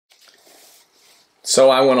So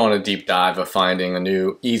I went on a deep dive of finding a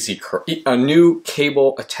new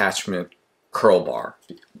cable attachment curl bar,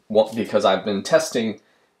 because I've been testing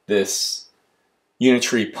this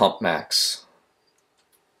Unitree Pump Max,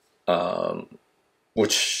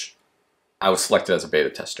 which I was selected as a beta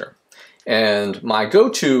tester. And my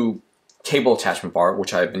go-to cable attachment bar,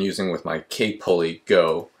 which I've been using with my K-Pulley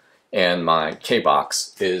Go and my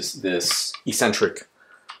K-Box, is this eccentric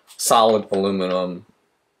solid aluminum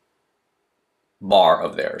bar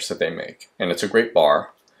of theirs that they make. And it's a great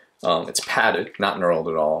bar. It's padded, not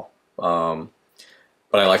knurled at all.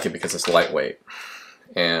 But I like it because it's lightweight.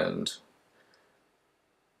 And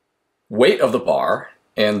weight of the bar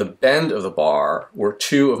and the bend of the bar were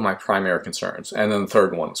two of my primary concerns. And then the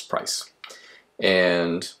third one was price.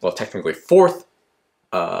 And, well, technically fourth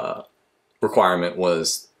requirement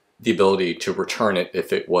was the ability to return it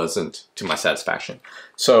if it wasn't to my satisfaction.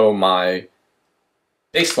 So my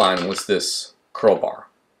baseline was this curl bar,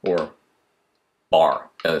 or bar,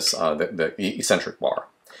 as the eccentric bar.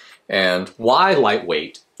 And why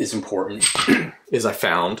lightweight is important is I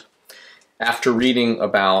found, after reading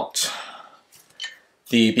about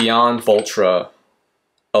the Beyond Voltra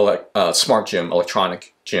Smart Gym,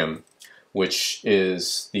 electronic gym, which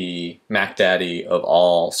is the Mac Daddy of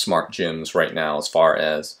all smart gyms right now as far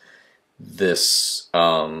as this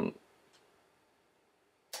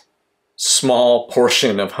small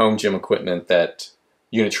portion of home gym equipment that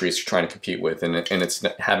Unitree is trying to compete with, and it's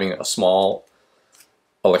having a small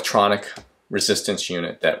electronic resistance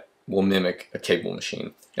unit that will mimic a cable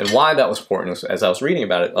machine. And why that was important is, as I was reading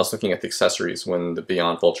about it, I was looking at the accessories when the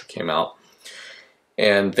Beyond Voltra came out,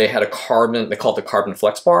 and they had a carbon, they called it the Carbon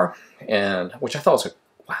Flex bar, and which I thought was like,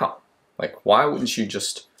 wow, like why wouldn't you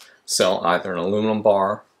just sell either an aluminum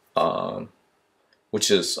bar,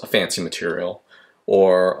 which is a fancy material,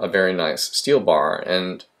 or a very nice steel bar?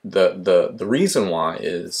 And the reason why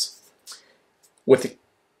is, with the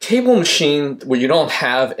cable machine, where you don't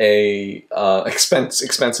have a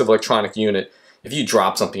expensive electronic unit, if you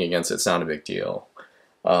drop something against it, it's not a big deal.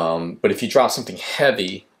 But if you drop something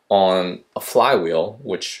heavy on a flywheel,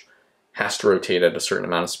 which has to rotate at a certain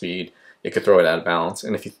amount of speed, it could throw it out of balance.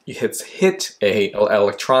 And if you hit an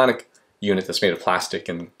electronic unit that's made of plastic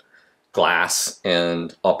and glass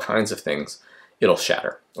and all kinds of things, it'll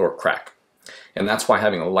shatter or crack. And that's why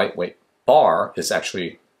having a lightweight bar is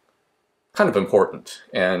actually kind of important.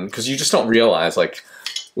 And because you just don't realize, like,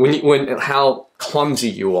 how clumsy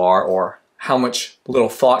you are, or how much little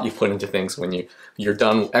thought you put into things when you're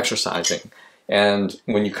done exercising. And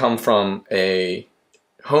when you come from a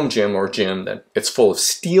home gym or gym that it's full of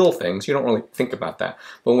steel things, you don't really think about that.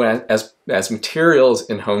 But as materials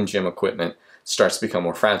in home gym equipment starts to become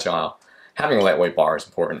more fragile, having a lightweight bar is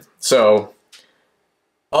important. So,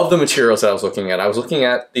 of the materials that I was looking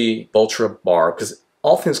at the Voltra bar, because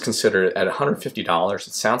all things considered, at $150,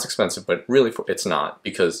 it sounds expensive, but really it's not,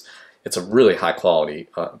 because it's a really high quality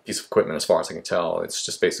piece of equipment as far as I can tell. It's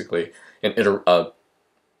just basically a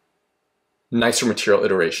nicer material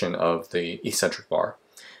iteration of the eccentric bar.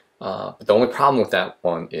 But the only problem with that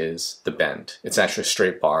one is the bend. It's actually a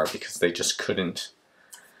straight bar because they just couldn't,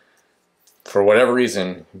 for whatever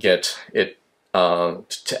reason, get it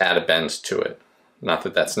to add a bend to it. Not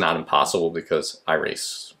that that's not impossible, because I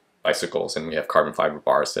race bicycles and we have carbon fiber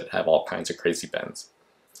bars that have all kinds of crazy bends.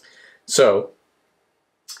 So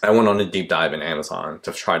I went on a deep dive in Amazon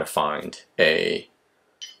to try to find a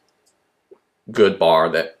good bar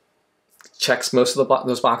that checks most of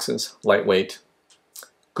those boxes: lightweight,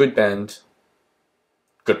 good bend,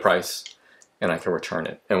 good price, and I can return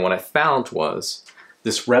it. And what I found was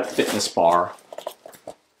this Rep Fitness bar.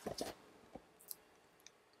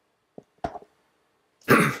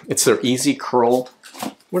 It's their Easy Curl.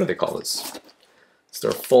 What do they call this? Is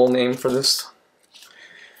there a full name for this?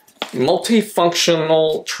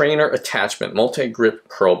 Multifunctional Trainer Attachment Multi-Grip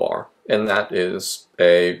Curl Bar. And that is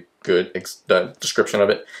a good description of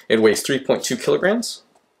it. It weighs 3.2 kilograms.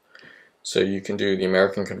 So you can do the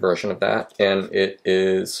American conversion of that. And it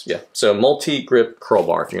is, yeah, so multi-grip curl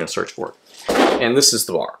bar if you're going to search for it. And this is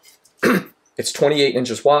the bar. It's 28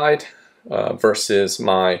 inches wide versus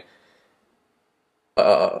my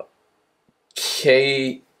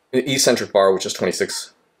eccentric bar, which is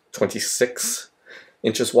 26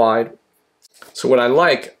 inches wide. So what I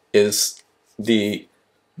like is the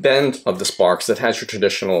bend of this bar, because it has your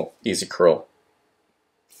traditional easy curl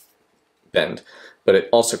bend, but it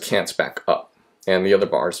also cants back up, and the other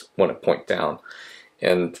bars want to point down.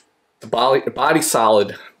 And the body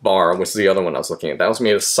solid bar was the other one I was looking at. That was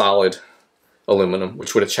made of solid aluminum,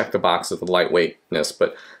 which would have checked the box of the lightweightness,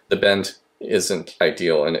 but the bend isn't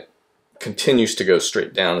ideal, and it continues to go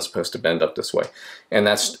straight down as opposed to bend up this way. And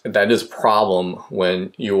that is a problem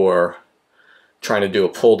when you're trying to do a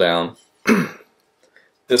pull down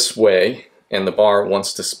this way, and the bar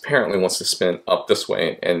apparently wants to spin up this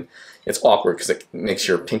way, and it's awkward because it makes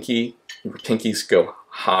your pinkies go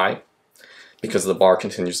high because the bar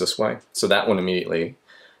continues this way. So that one immediately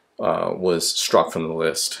was struck from the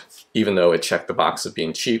list, even though it checked the box of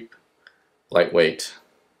being cheap, lightweight,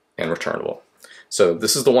 and returnable. So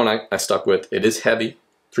this is the one I stuck with. It is heavy,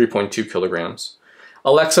 3.2 kilograms.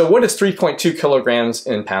 Alexa, what is 3.2 kilograms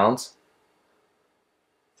in pounds?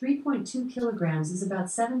 3.2 kilograms is about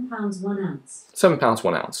 7 pounds 1 ounce. 7 pounds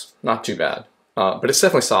 1 ounce. Not too bad. But it's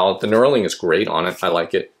definitely solid. The knurling is great on it. I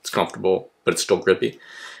like it. It's comfortable, but it's still grippy.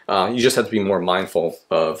 You just have to be more mindful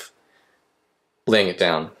of laying it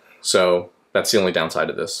down. So that's the only downside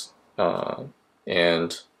of this.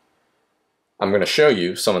 And I'm going to show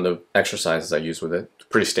you some of the exercises I use with it.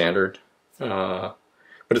 Pretty standard. But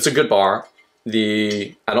it's a good bar.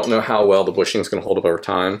 I don't know how well the bushing is going to hold up over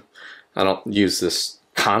time. I don't use this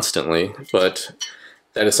constantly, but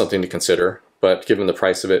that is something to consider. But given the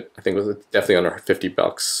price of it, I think it was definitely under 50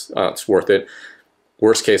 bucks. It's worth it.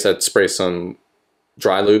 Worst case, I'd spray some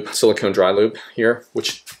dry lube, silicone dry lube here,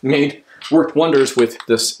 which worked wonders with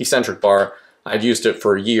this eccentric bar. I'd used it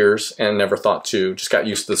for years and never thought to, just got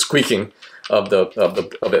used to the squeaking of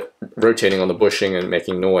it rotating on the bushing and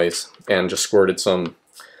making noise, and just squirted some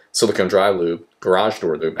silicone dry lube, garage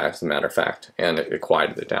door lube as a matter of fact, and it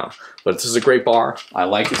quieted it down. But this is a great bar. I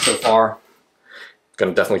like it so far.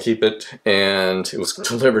 Gonna definitely keep it, and it was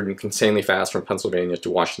delivered insanely fast from Pennsylvania to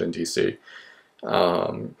Washington, D.C. You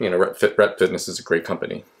know, Rep Fitness is a great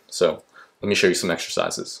company. So let me show you some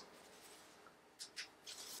exercises.